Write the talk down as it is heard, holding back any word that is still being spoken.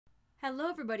Hello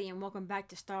everybody and welcome back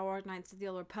to Star Wars Knights of the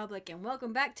Old Republic, and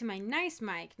welcome back to my nice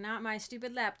mic, not my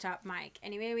stupid laptop mic.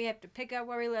 Anyway, we have to pick up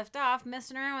where we left off,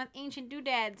 messing around with ancient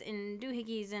doodads and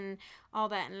doohickeys and all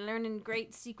that, and learning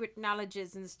great secret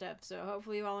knowledges and stuff. So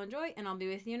hopefully you all enjoy, and I'll be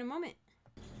with you in a moment.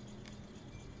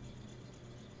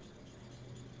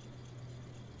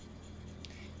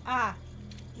 Ah,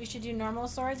 we should do normal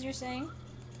swords, you're saying?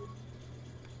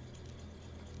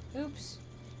 Oops.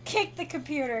 Kick the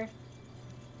computer.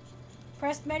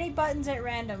 Press many buttons at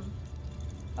random.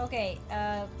 Okay,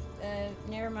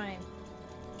 never mind.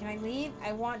 Can I leave?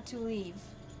 I want to leave.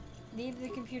 Leave the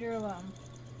computer alone.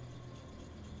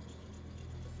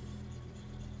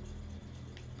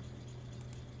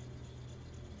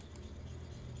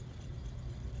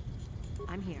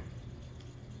 I'm here.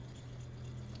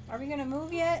 Are we gonna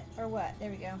move yet? Or what? There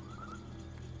we go.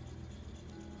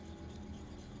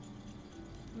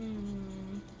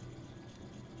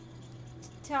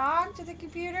 Talk to the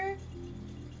computer.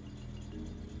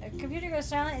 A computer goes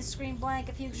silent, its screen blank,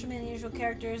 a few extremely unusual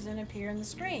characters then appear on the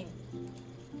screen.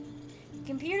 The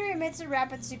computer emits a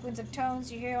rapid sequence of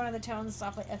tones. You hear one of the tones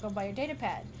softly echoed by your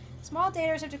datapad. Small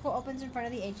data receptacle opens in front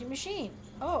of the ancient machine.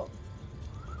 Oh.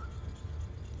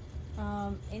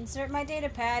 Insert my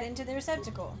datapad into the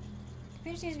receptacle. The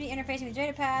computer seems to be interfacing with the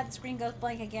datapad. The screen goes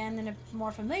blank again, then a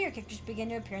more familiar characters begin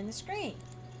to appear on the screen.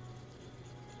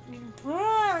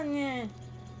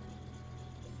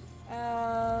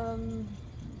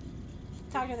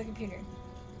 Talk to the computer.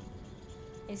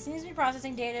 It seems to be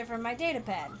processing data from my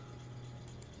datapad.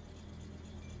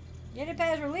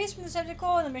 Datapad is released from the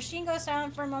receptacle and the machine goes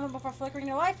silent for a moment before flickering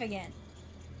to life again.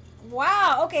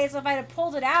 Wow, okay, so if I had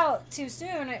pulled it out too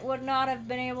soon, it would not have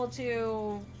been able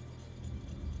to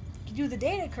do the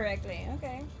data correctly.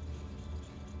 Okay.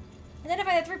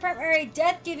 Identify the 3 primary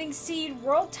death-giving seed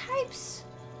world types?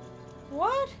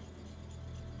 What?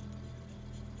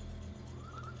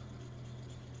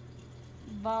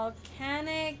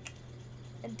 Volcanic,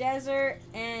 desert,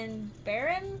 and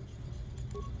barren?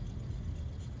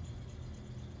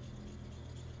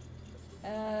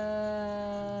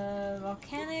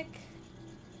 Volcanic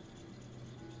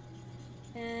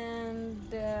and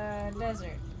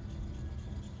desert.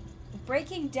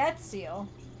 Breaking Death Seal.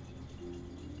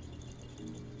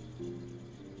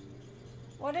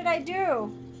 What did I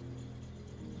do?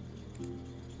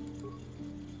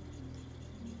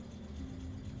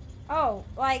 Oh,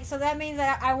 like, so that means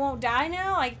that I won't die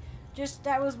now? Like, just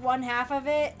that was one half of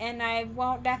it, and I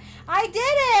won't die. I did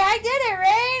it! I did it,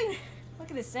 Rain! Look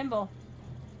at this symbol.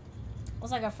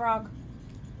 Looks like a frog.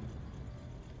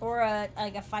 Or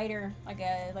like a fighter. Like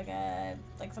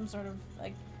some sort of,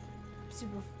 like,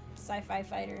 super sci-fi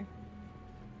fighter.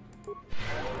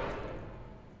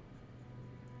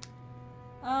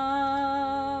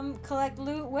 Collect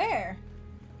loot where?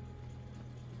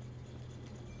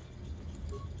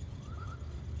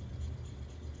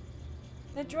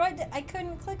 The droid, I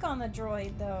couldn't click on the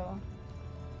droid though.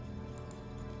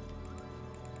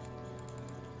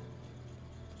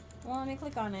 Well, let me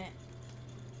click on it.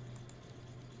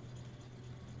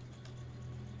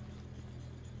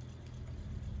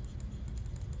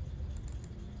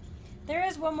 There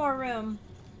is one more room.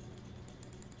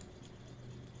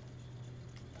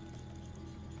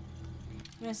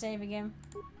 I'm gonna save again.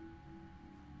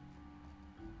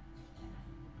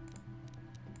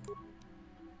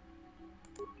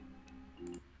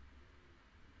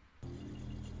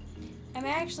 I'm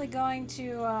actually going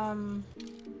to,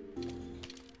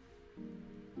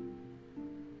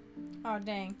 oh,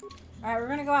 dang. Alright, we're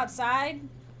gonna go outside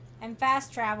and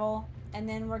fast travel, and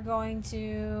then we're going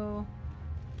to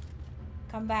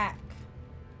come back.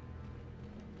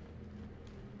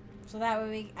 So that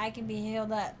way I can be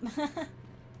healed up.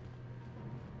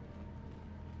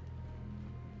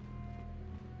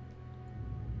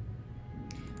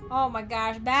 Oh my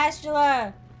gosh,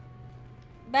 Bastila!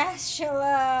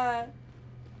 Bastila!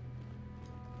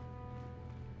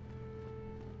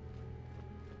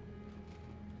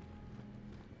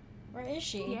 Where is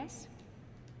she? Yes?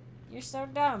 You're so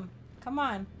dumb. Come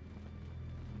on.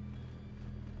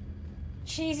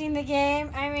 Cheesing the game?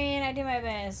 I mean, I do my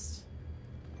best.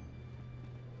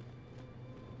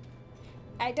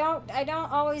 I don't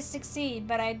always succeed,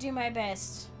 but I do my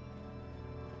best.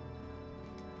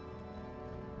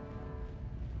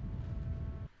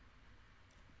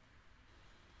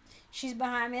 She's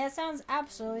behind me. That sounds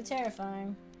absolutely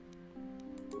terrifying.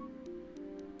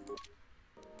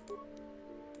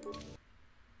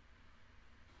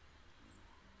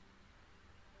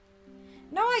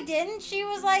 No, I didn't. She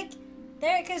was like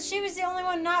there because she was the only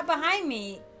one not behind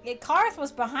me. Karth was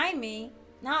behind me,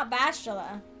 not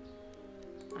Bastila.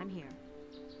 I'm here.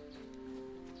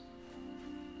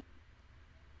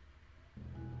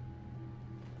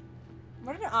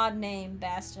 What an odd name,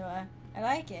 Bastila. I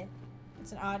like it.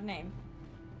 It's an odd name.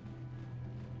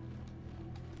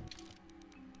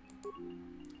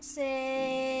 Save.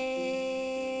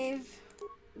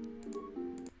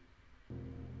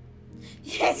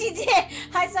 Yes, you did.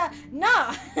 I saw.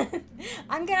 No,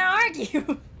 I'm gonna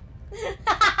argue.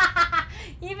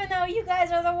 Even though you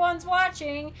guys are the ones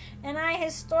watching, and I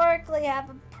historically have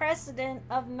a precedent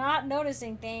of not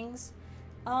noticing things.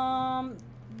 I'm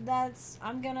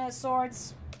gonna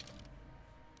swords.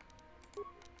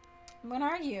 I'm gonna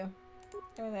argue.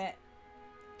 Throw that.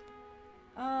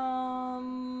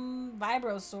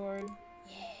 Vibro sword.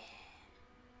 Yeah.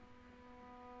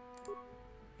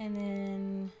 And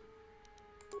then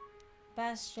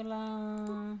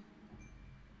Bastila.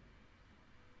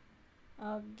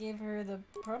 I'll give her the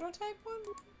prototype one?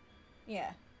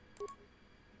 Yeah.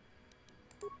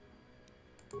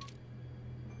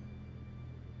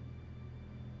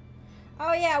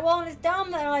 Oh yeah, well, and it's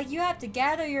dumb that, like, you have to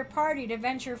gather your party to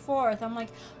venture forth. I'm like,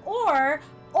 or,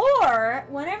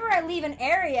 whenever I leave an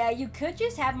area, you could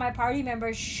just have my party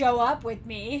members show up with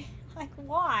me. Like,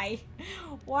 why?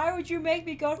 Why would you make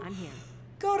me go... I'm here.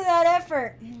 Go to that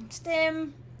effort.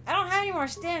 Stim. I don't have any more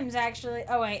stims, actually.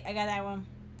 Oh, wait, I got that one.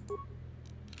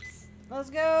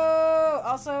 Let's go.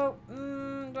 Also,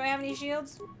 do I have any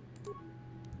shields?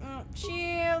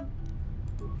 Shield.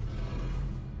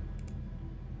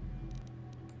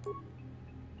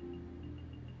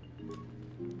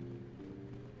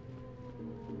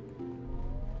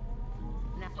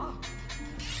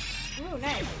 Ooh,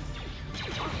 nice.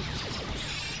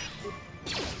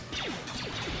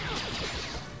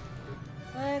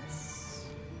 Let's...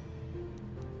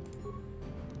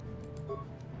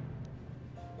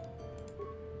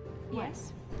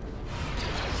 Yes.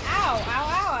 Ow, ow,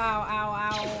 ow, ow, ow,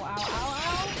 ow, ow, ow,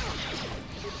 ow.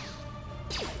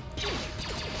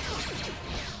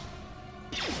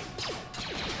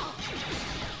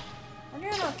 We're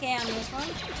doing okay on this one.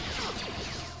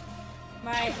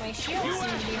 My shield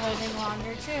seems to be holding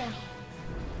longer too.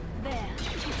 There.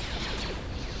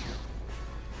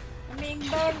 I'm being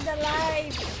burned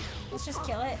alive. Let's just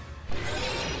kill it.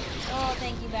 Oh,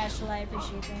 thank you, Bashful. I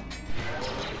appreciate that.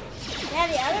 Yeah,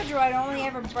 the other droid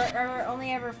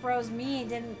only ever froze me and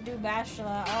didn't do Bashful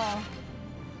at all.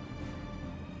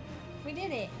 We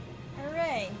did it.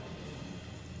 Hooray.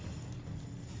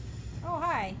 Oh,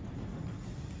 hi.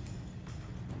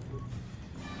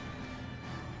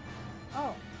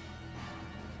 Oh.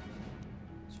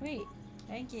 Sweet.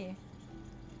 Thank you.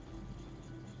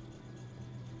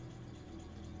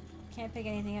 Can't pick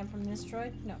anything up from this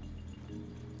droid? No.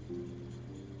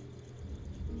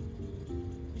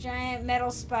 Giant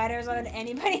metal spiders on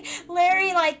anybody.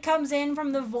 Larry, like, comes in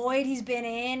from the void he's been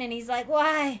in, and he's like,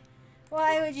 why?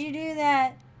 Why would you do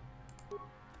that?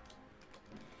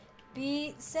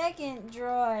 Beat second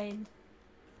droid.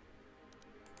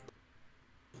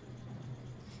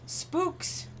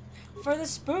 Spooks. For the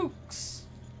spooks.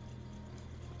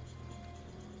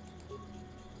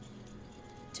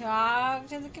 Talk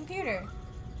to the computer.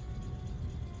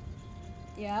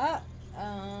 Yeah.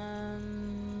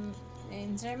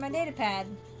 Insert my data pad.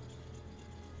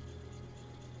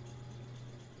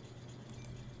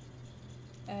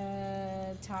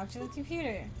 Talk to the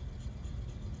computer.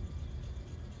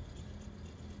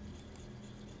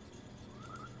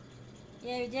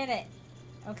 Yeah, we did it.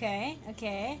 Okay,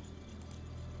 okay.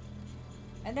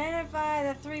 Identify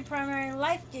the 3 primary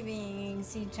life-giving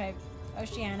seed type: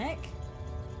 oceanic,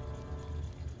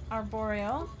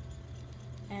 arboreal,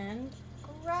 and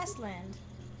grassland.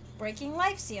 Breaking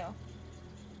life seal.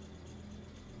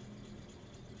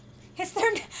 It's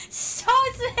their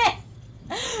Stonesmith!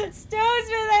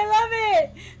 Stonesmith, I love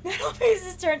it! Metal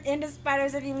pieces turn into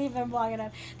spiders if you leave them long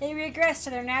enough. They regress to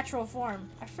their natural form.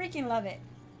 I freaking love it.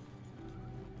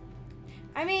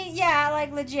 I mean, yeah,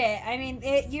 like, legit. I mean,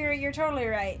 you're totally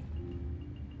right.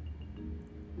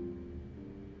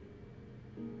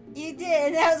 You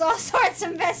did. That was all sorts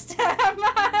of messed up.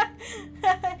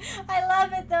 I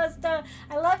love it, though.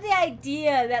 I love the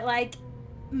idea that, like,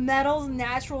 metal's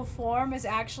natural form is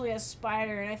actually a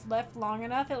spider, and if left long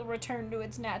enough, it'll return to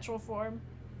its natural form.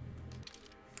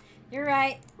 You're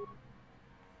right.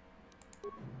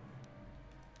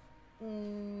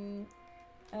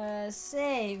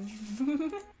 Save.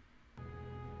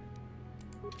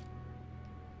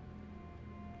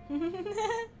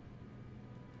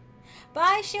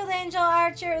 Bye, Shield Angel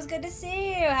Archer. It was good to see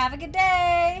you. Have a good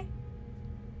day.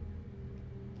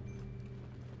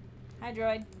 Hi,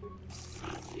 droid.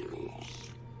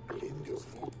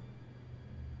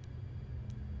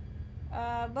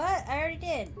 But I already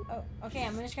did. Oh, okay.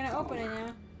 I'm just gonna open it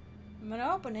now. I'm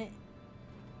gonna open it.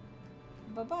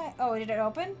 Bye-bye. Oh, did it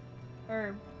open?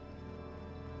 Or...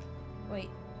 Wait.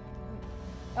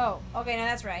 Oh, okay, now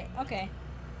that's right. Okay.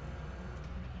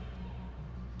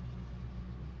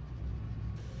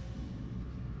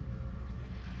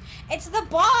 It's the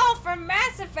ball from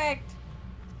Mass Effect!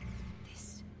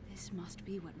 This must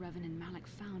be what Revan and Malik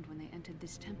found when they entered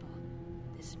this temple.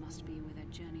 This must be where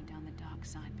their journey down the dark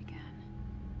side began.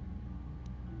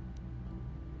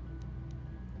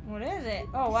 What is it?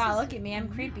 Oh wow, look at me, I'm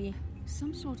creepy.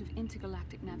 Some sort of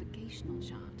intergalactic navigational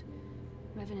chart.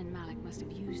 Revan and Malik must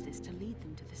have used this to lead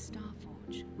them to the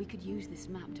Starforge. We could use this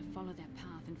map to follow their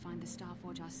path and find the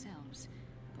Starforge ourselves,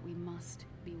 but we must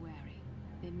be wary.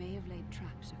 They may have laid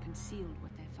traps or concealed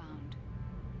what they found.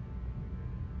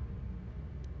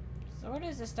 So what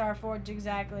is the Starforge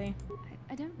exactly?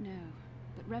 I don't know,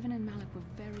 but Revan and Malik were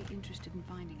very interested in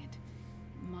finding it.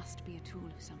 It must be a tool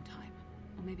of some type,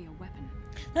 or maybe a weapon.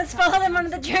 Let's follow them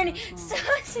on the journey. So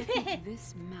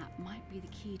this map might be the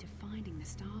key to finding the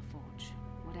Starforge,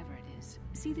 whatever it is.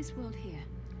 See this world here?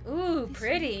 Ooh, this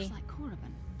pretty. Looks like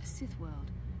Korriban, a Sith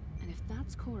world. And if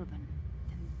that's Korriban,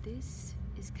 then this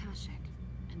is Kashyyyk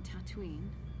and Tatooine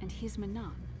and here's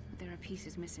Manan. But there are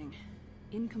pieces missing.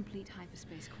 Incomplete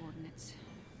hyperspace coordinates,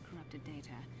 corrupted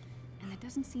data, and there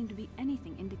doesn't seem to be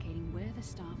anything indicating where the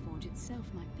Starforge itself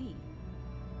might be.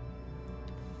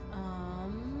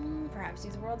 Perhaps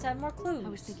these worlds have more clues. I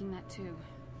was thinking that too.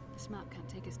 This map can't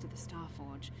take us to the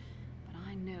Starforge, but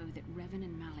I know that Revan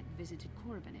and Malik visited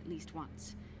Korriban at least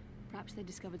once. Perhaps they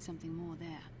discovered something more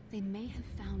there. They may have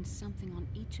found something on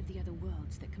each of the other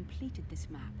worlds that completed this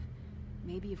map.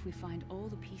 Maybe if we find all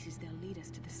the pieces, they'll lead us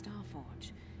to the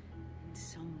Starforge.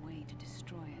 Some way to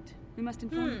destroy it. We must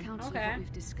inform the council of what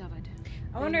we've discovered.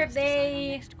 I wonder if they...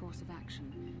 next course of action.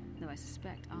 Though I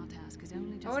suspect our task is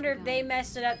only just I wonder if they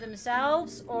messed it up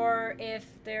themselves, or if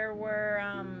there were,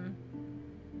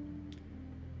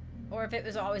 or if it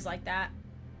was always like that.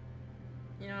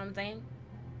 You know what I'm saying?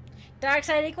 Dark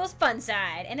side equals fun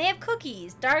side. And they have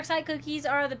cookies. Dark side cookies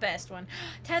are the best one.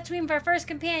 Tatooine for our first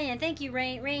companion. Thank you,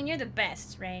 Rain. Rain, you're the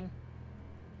best, Rain.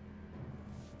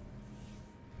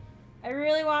 I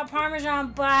really want Parmesan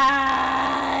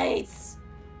bites!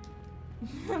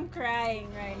 I'm crying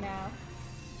right now.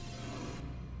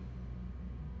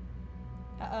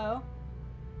 Uh-oh.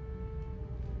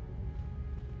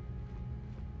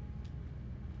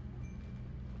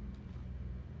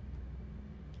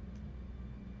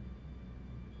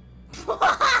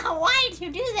 Why did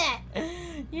you do that?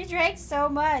 You drank so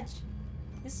much.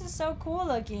 This is so cool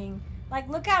looking. Like,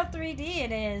 look how 3D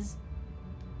it is.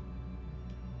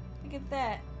 Look at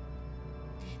that.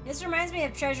 This reminds me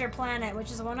of Treasure Planet, which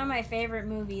is one of my favorite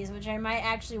movies, which I might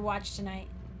actually watch tonight.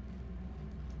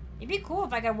 It'd be cool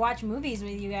if I could watch movies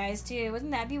with you guys, too.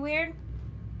 Wouldn't that be weird?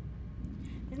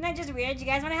 Isn't that just weird? You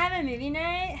guys want to have a movie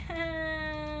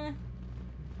night?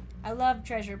 I love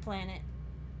Treasure Planet.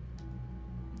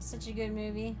 It's such a good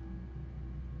movie.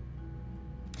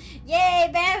 Yay,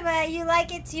 Bamba! You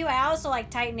like it, too? I also like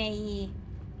Titan AE.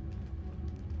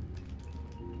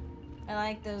 I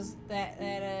like those,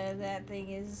 that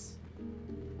thing is...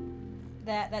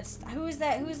 That's who's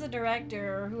the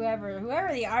director or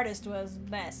whoever the artist was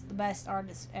the best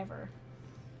artist ever.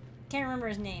 Can't remember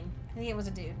his name. I think it was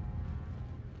a dude.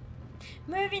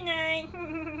 Movie night.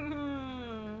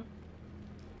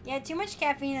 Yeah, too much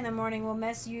caffeine in the morning will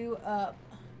mess you up.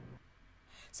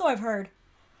 So I've heard.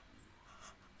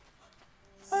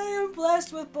 I am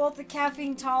blessed with both the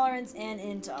caffeine tolerance and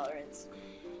intolerance.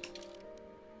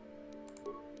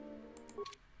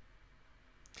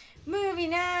 Movie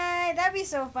night! That'd be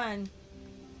so fun.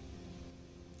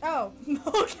 Oh,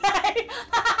 okay.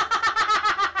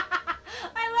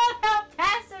 I love how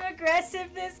passive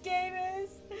aggressive this game is.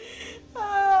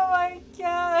 Oh my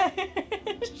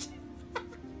gosh.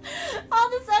 All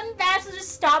of a sudden, Basha just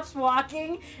stops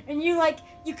walking, and you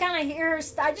kind of hear her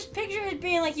stop. I just picture it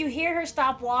being like you hear her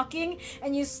stop walking,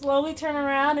 and you slowly turn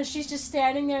around, and she's just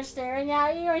standing there staring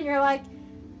at you, and you're like,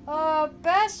 oh,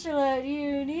 Bastila, do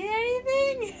you need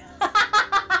anything?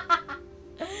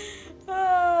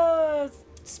 Oh,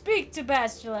 speak to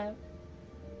Bastila.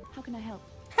 How can I help?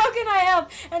 How can I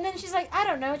help? And then she's like, I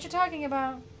don't know what you're talking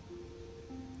about.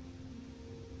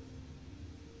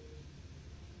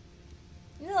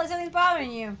 You look like something's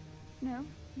bothering you. No,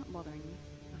 not bothering me.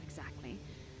 Not exactly.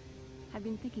 I've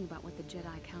been thinking about what the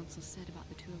Jedi Council said about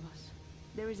the two of us.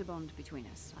 There is a bond between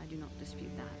us. I do not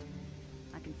dispute that.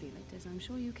 I can feel it, as I'm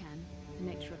sure you can. The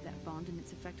nature of that bond and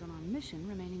its effect on our mission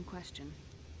remain in question.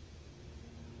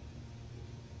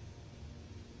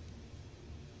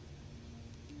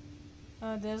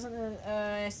 I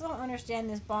still don't understand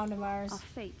this bond of ours. Our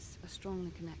fates are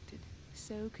strongly connected.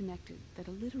 So connected that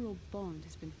a literal bond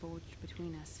has been forged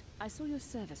between us. I saw your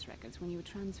service records when you were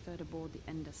transferred aboard the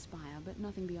Ender Spire, but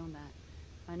nothing beyond that.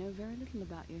 I know very little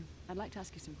about you. I'd like to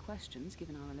ask you some questions,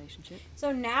 given our relationship.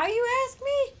 So now you ask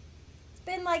me? It's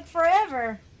been like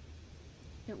forever.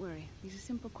 Don't worry, these are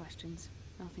simple questions.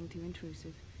 Nothing too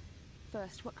intrusive.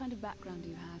 First, what kind of background do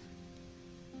you have?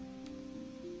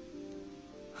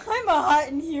 I'm a hot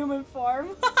in human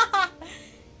form.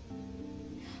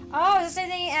 Oh, it's the same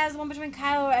thing as the one between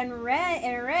Kylo and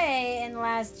Rey in The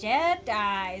Last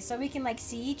Jedi. So we can, like,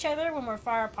 see each other when we're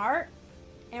far apart.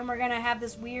 And we're gonna have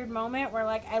this weird moment where,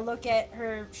 like, I look at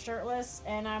her shirtless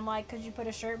and I'm like, could you put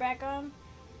a shirt back on?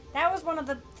 That was one of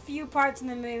the few parts in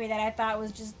the movie that I thought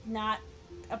was just not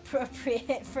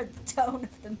appropriate for the tone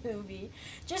of the movie.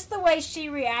 Just the way she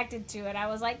reacted to it. I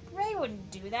was like, Rey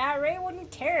wouldn't do that. Rey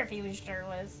wouldn't care if he was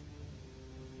shirtless.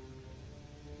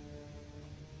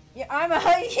 Yeah, I'm a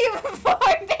human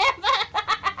form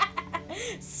vampire.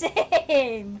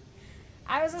 Same.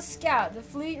 I was a scout. The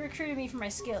fleet recruited me for my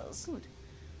skills. Good.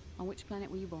 On which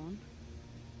planet were you born?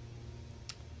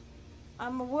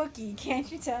 I'm a Wookiee,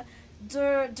 can't you tell?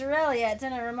 Durelia, it's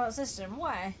in a remote system.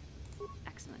 Why?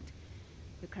 Excellent.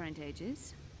 Your current age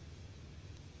is?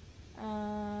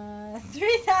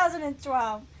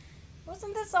 3012.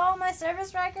 Wasn't this all my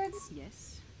service records?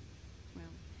 Yes. Well,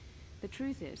 the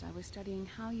truth is, I was studying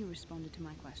how you responded to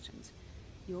my questions.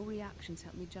 Your reactions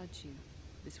helped me judge you.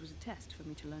 This was a test for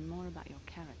me to learn more about your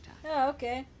character. Oh,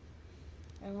 okay.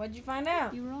 And what'd you find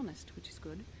out? You were honest, which is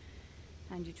good.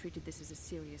 And you treated this as a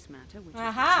serious matter, which is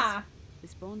Aha!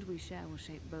 This bond we share will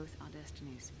shape both our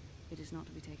destinies. It is not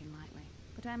to be taken lightly.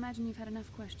 But I imagine you've had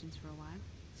enough questions for a while.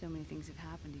 So many things have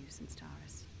happened to you since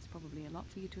Taurus. It's probably a lot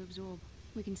for you to absorb.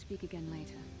 We can speak again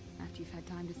later, after you've had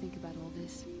time to think about all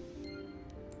this.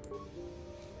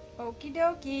 Okie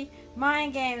dokie.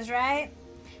 Mind games, right?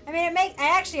 I mean, I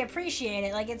actually appreciate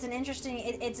it. Like, it's an interesting,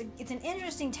 it's an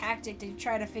interesting tactic to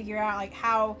try to figure out, like,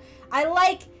 how I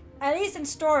like, at least in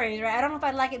stories, right? I don't know if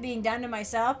I like it being done to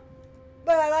myself,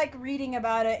 but I like reading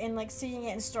about it and, like, seeing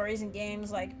it in stories and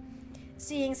games, like,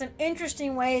 seeing some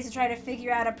interesting ways to try to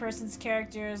figure out a person's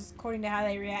characters according to how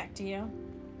they react to you.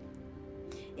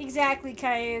 Exactly,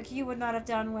 Kayuk. You would not have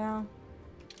done well.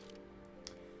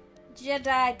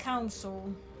 Jedi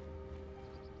Council.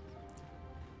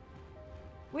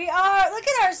 We are. Look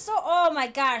at our sword. Oh my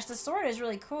gosh, the sword is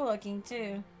really cool looking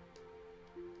too.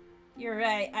 You're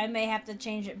right. I may have to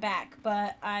change it back,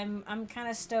 but I'm kind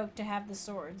of stoked to have the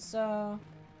sword. So.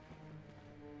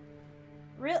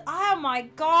 Real. Oh my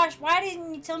gosh! Why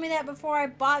didn't you tell me that before I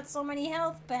bought so many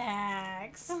health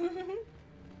packs? At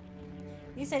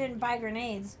least I didn't buy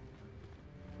grenades.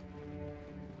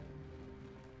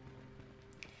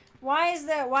 Why is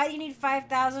that? Why do you need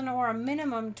 5,000 or a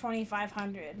minimum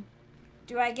 2,500?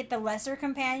 Do I get the lesser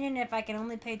companion if I can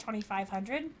only pay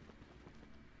 2,500?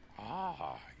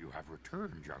 Ah, you have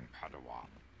returned, young Padawan.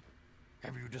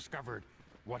 Have you discovered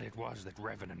what it was that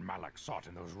Revan and Malak sought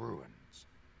in those ruins?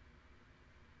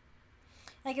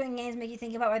 Like when games make you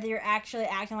think about whether you're actually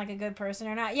acting like a good person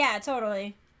or not. Yeah,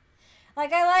 totally.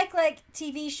 Like, I like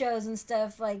TV shows and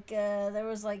stuff. Like, there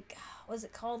was, like, was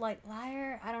it called, like,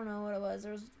 Liar? I don't know what it was.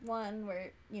 There was one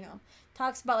where, you know,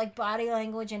 talks about, like, body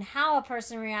language and how a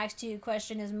person reacts to your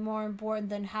question is more important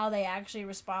than how they actually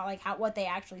respond, like, what they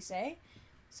actually say.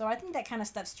 So I think that kind of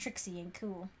stuff's tricksy and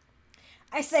cool.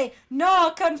 I say,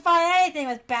 no, couldn't find anything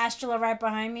with Bastila right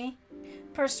behind me.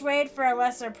 Persuade for a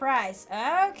lesser price.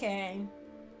 Okay.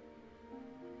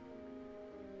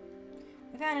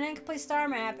 We found an incomplete star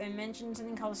map and mentioned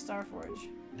something called a Star Forge.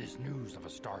 This news of a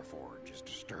Star Forge is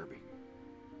disturbing.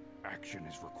 Action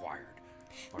is required.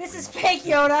 This is fake,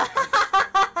 Yoda.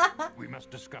 We must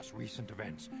discuss recent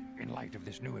events in light of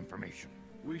this new information.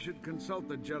 We should consult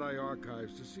the Jedi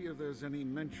archives to see if there's any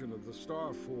mention of the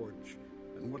Star Forge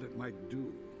and what it might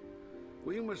do.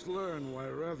 We must learn why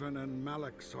Revan and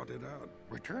Malak sought it out.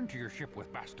 Return to your ship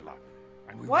with Bastila,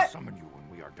 and we What? will summon you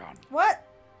when we are done. What?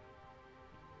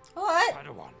 What?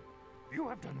 Padawan, you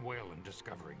have done well in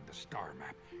discovering the star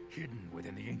map hidden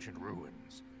within the ancient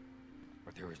ruins.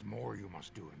 But there is more you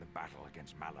must do in the battle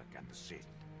against Malak and the Sith.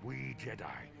 We Jedi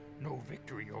know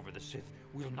victory over the Sith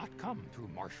will not come through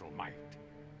martial might.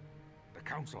 The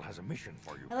Council has a mission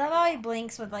for you. I love how he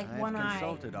blinks with like I've one eye.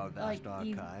 consulted our vast Like,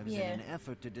 archives in an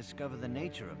effort to discover the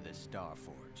nature of this Star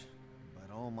Forge,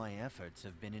 but all my efforts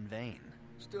have been in vain.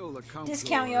 Still, the Council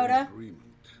Discount, are in Yoda. agreement.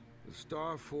 The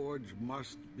Star Forge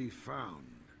must be found.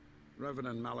 Revan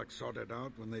and Malak sought it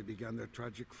out when they began their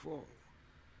tragic fall.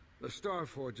 The Star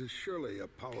Forge is surely a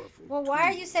powerful Well, why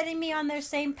are tool. you setting me on their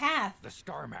same path? The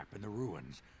star map in the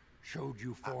ruins showed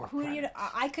you 4 Who do you? planets.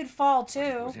 I could fall But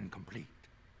it too. was incomplete.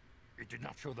 It did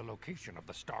not show the location of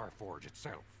the Star Forge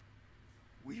itself.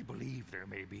 We believe there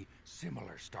may be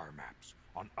similar star maps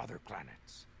on other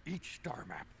planets. Each star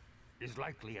map is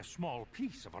likely a small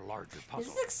piece of a larger puzzle.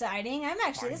 This is exciting.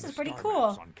 This Find is the pretty star cool.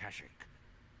 maps on Kashyyyk,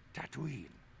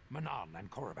 Tatooine, Manan, and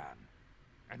Korriban.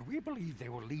 And we believe they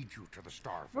will lead you to the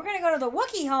Star We're Forge. gonna go to the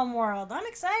Wookiee homeworld. I'm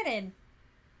excited.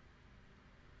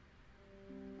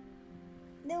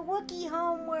 The Wookiee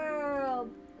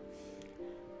homeworld.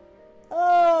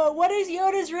 Oh, what is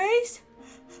Yoda's race?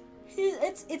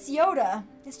 It's Yoda.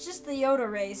 It's just the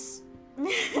Yoda race.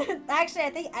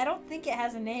 Actually, I don't think it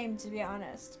has a name, to be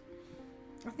honest.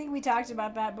 I think we talked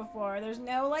about that before. There's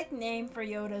no like name for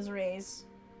Yoda's race,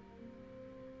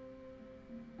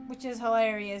 which is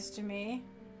hilarious to me.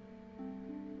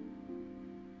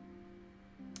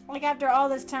 Like, after all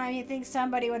this time, you think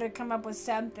somebody would have come up with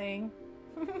something.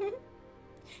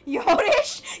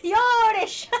 Yodish?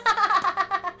 Yodish!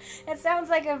 It sounds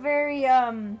like a very,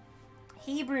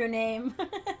 Hebrew name.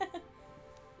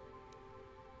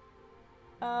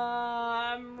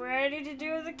 I'm ready to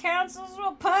do the council's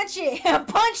will punch it.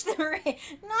 Punch the ring.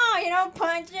 No, you don't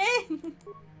punch it.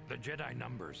 The Jedi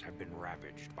numbers have been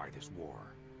ravaged by this war,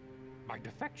 by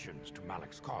defections to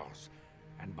Malak's cause,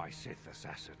 and by Sith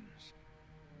assassins.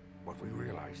 But we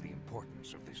realize the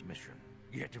importance of this mission.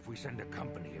 Yet if we send a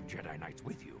company of Jedi Knights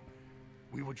with you,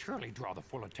 we would surely draw the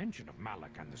full attention of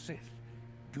Malak and the Sith,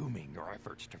 dooming your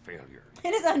efforts to failure.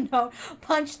 It is unknown.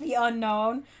 Punch the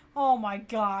unknown. Oh my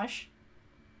gosh.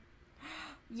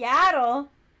 Yaddle.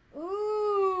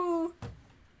 Ooh.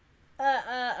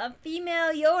 A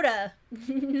female Yoda.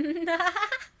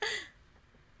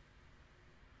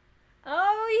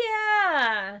 Oh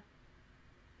yeah.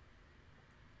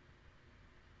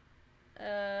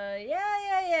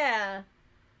 Yeah.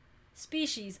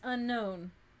 Species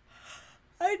unknown.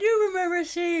 I do remember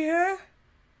seeing her.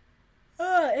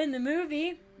 In the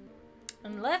movie.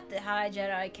 And left the High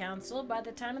Jedi Council by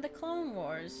the time of the Clone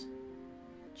Wars.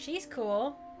 She's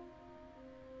cool.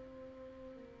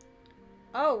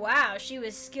 Oh wow, she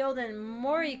was skilled in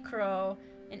Morikro,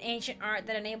 an ancient art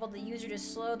that enabled the user to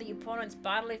slow the opponent's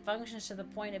bodily functions to the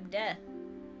point of death.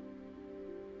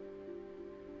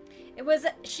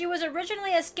 She was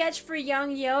originally a sketch for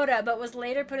young Yoda, but was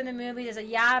later put in the movies as a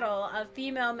Yaddle, a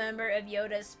female member of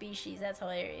Yoda's species. That's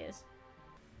hilarious.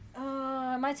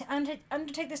 Am I to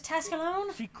undertake this task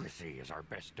alone? Secrecy is our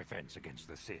best defense against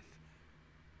the Sith.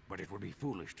 But it would be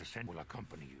foolish to send will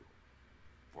accompany you.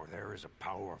 For there is a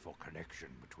powerful connection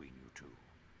between you two.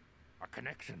 A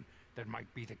connection that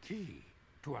might be the key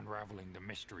to unraveling the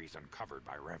mysteries uncovered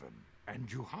by Revan. And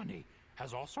Juhani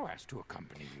has also asked to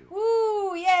accompany you.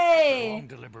 Woo, After yay! long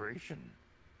deliberation,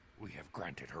 we have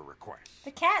granted her request.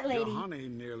 The cat lady. Johanny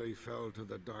nearly fell to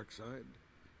the dark side.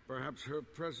 Perhaps her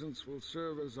presence will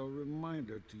serve as a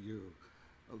reminder to you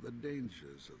of the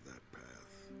dangers of that path.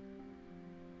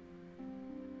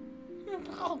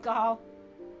 Oh, God.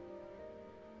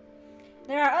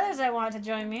 There are others I want to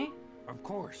join me. Of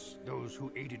course, those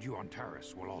who aided you on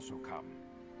Taris will also come.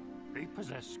 They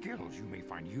possess skills you may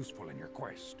find useful in your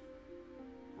quest.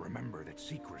 Remember that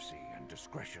secrecy and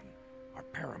discretion are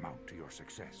paramount to your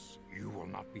success. You will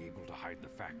not be able to hide the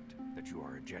fact that you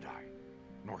are a Jedi,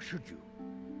 nor should you.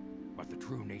 But the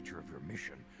true nature of your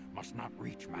mission must not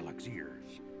reach Malak's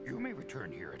ears. You may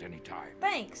return here at any time.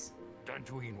 Thanks.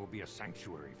 Dantooine will be a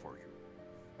sanctuary for you,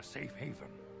 a safe haven.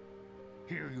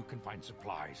 Here you can find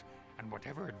supplies and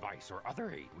whatever advice or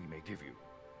other aid we may give you.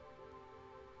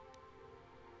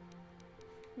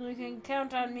 You can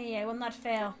count on me. I will not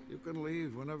fail. You can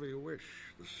leave whenever you wish.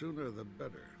 The sooner the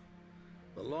better.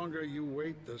 The longer you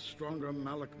wait, the stronger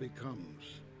Malak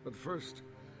becomes. But first,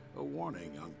 a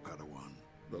warning, young Padawan.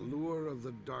 The lure of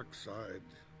the dark side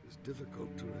is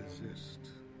difficult to resist.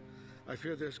 I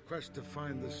fear this quest to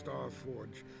find the Star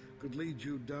Forge could lead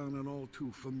you down an all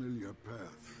too familiar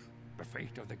path. The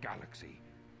fate of the galaxy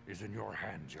is in your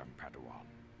hands, young Padawan.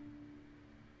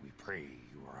 We pray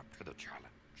you are up to the challenge.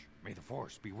 May the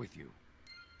Force be with you.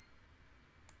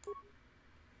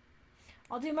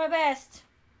 I'll do my best.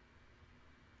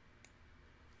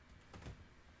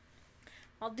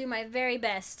 I'll do my very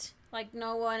best. Like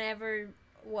no one ever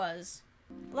was.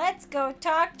 Let's go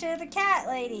talk to the cat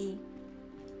lady.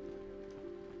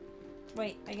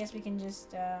 Wait, I guess we can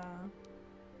just,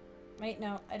 Wait,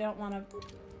 no, I don't want to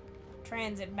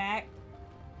transit back.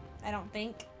 I don't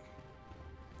think.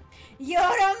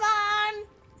 Yoda-man!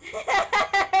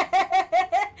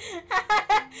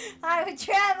 I would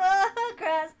travel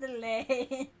across the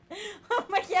lane. Oh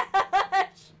my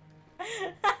gosh!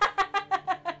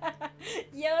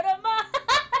 Yoda-man!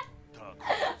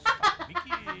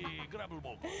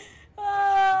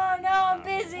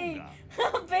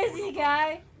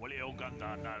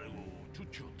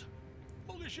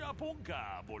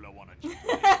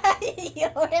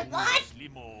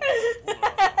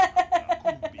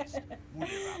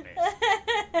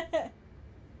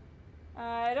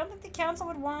 I don't think the council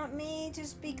would want me to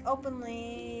speak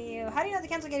openly. How do you know the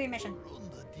council gave you a mission?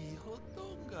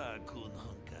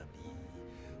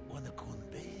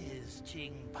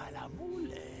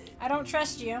 I don't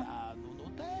trust you.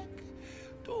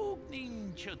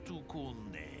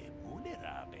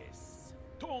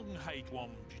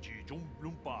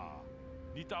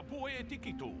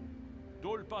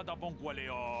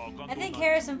 I think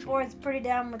Harrison Ford's pretty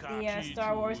down with the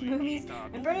Star Wars movies.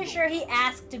 I'm pretty sure he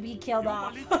asked to be killed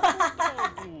off.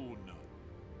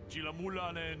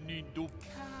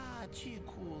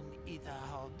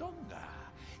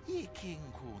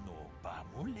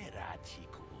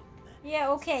 Yeah,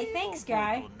 okay, thanks,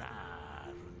 guy.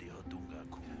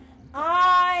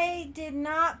 I did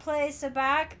not play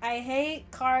Sabak. I hate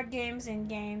card games and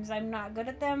games. I'm not good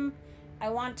at them. I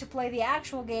want to play the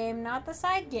actual game, not the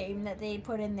side game that they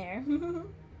put in there.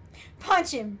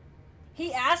 Punch him.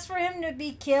 He asked for him to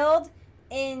be killed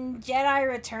in Jedi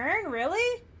Return?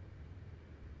 Really?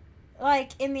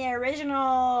 Like, in the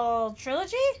original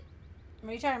trilogy?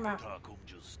 What are you talking about?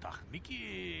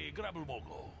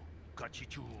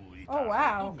 Oh,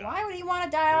 wow. Why would he want to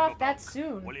die off that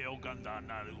soon?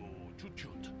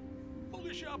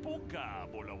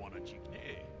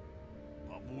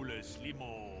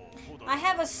 I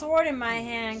have a sword in my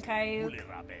hand, Kayuk.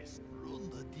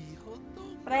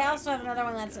 But I also have another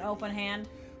one that's an open hand.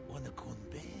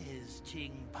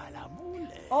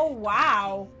 Oh,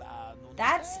 wow.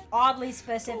 That's oddly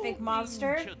specific,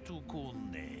 monster.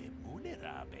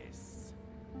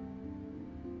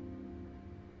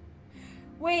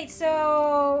 Wait,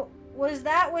 so was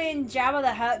that when Jabba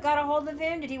the Hutt got a hold of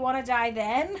him? Did he want to die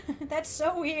then? That's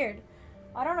so weird.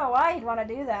 I don't know why he'd want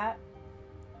to do that.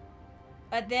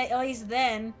 At least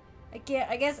then. I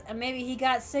guess maybe he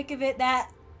got sick of it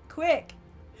that quick.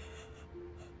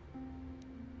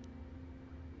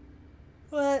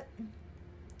 But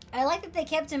I like that they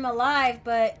kept him alive,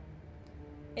 but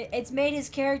it's made his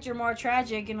character more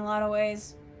tragic in a lot of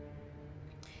ways.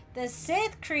 The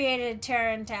Sith created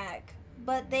Tarantak,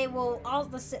 but they will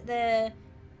also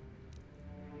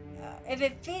if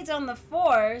it feeds on the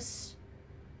Force,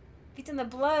 feeds on the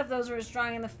blood of those who are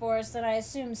strong in the Force, then I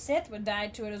assume Sith would die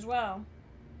to it as well.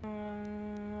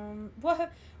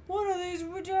 What? One of these?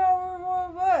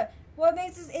 What? What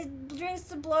makes it drinks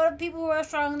the blood of people who are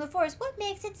strong in the Force? What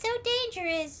makes it so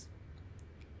dangerous?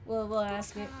 We'll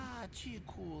ask it.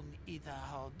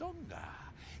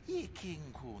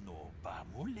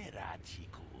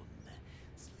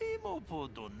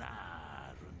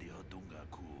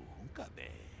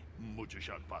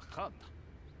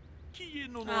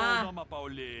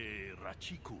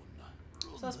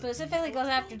 So specifically goes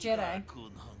after Jedi.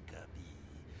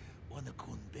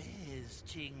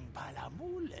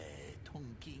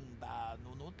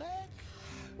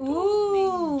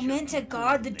 Ooh, meant to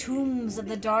guard the tombs of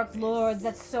the Dark Lords.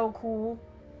 That's so cool.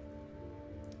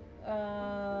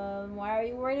 Why are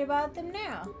you worried about them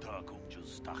now?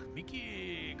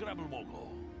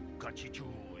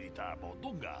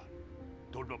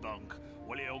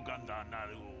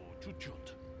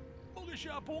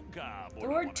 The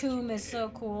word tomb is so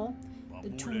cool. The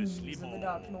tombs of the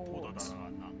Dark Lords.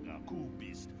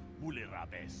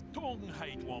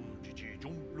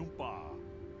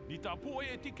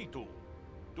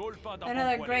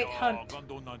 Another great hunt.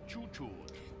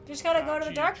 Just gotta go to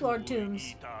the Dark Lord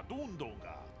tombs.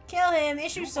 Kill him.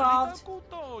 Issue solved.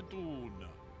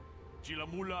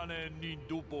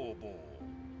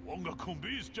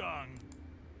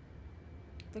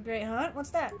 The Great Hunt? What's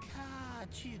that?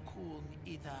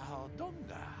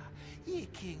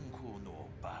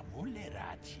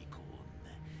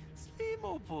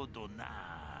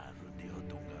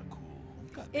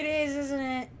 It is, isn't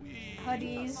it?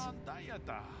 Huddies.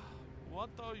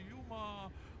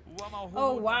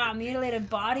 Oh wow, mutilated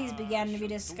bodies began to be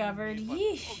discovered.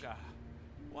 Yeesh.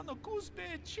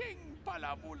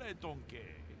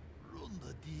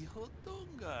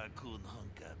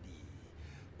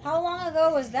 How long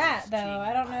ago was that, though?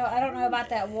 I don't know about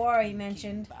that war he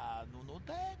mentioned.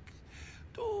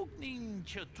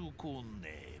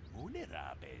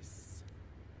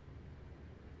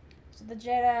 So the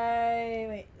Jedi,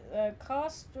 wait,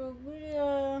 cost,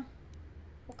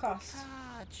 what cost?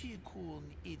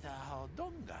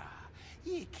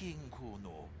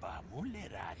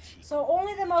 So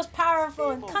only the most powerful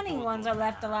and cunning ones are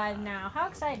left alive now. How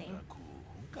exciting.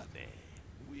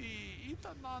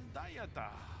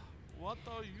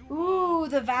 Ooh,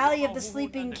 the Valley of the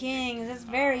Sleeping Kings. That's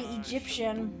very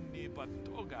Egyptian.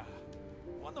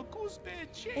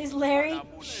 Is Larry?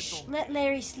 Shh, let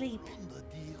Larry sleep.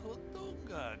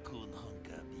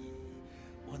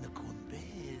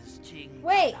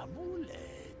 Wait!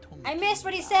 I missed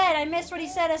what he said. I missed what he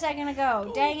said a second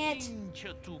ago. Dang it.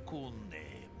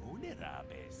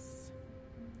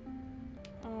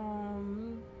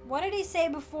 What did he say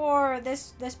before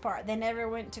this part? They never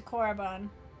went to Korriban.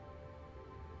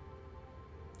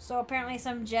 So apparently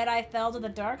some Jedi fell to the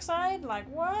dark side? Like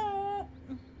what?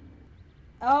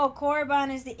 Oh,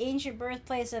 Korriban is the ancient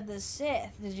birthplace of the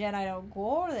Sith. The Jedi don't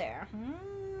go there.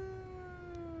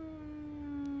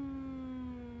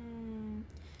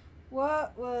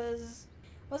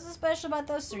 What's so special about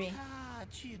those three?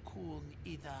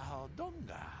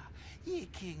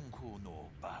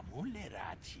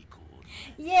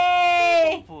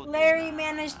 Yay! Larry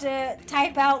managed to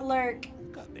type out lurk.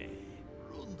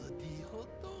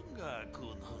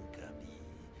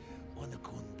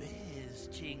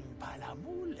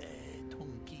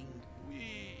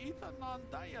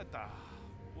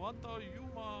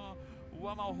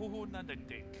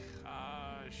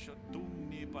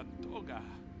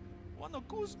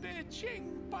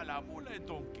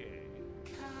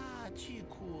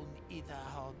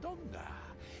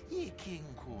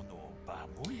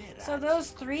 So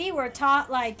those three were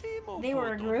taught like they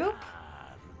were a group?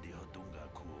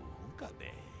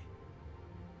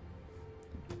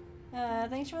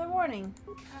 Thanks for the warning.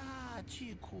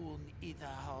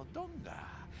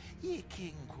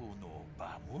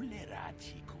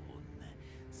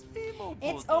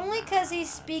 It's only because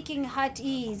he's speaking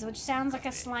Huttese, which sounds like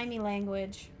a slimy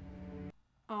language.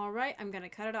 Alright, I'm going to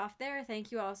cut it off there.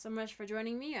 Thank you all so much for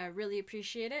joining me. I really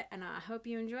appreciate it, and I hope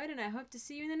you enjoyed, and I hope to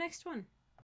see you in the next one.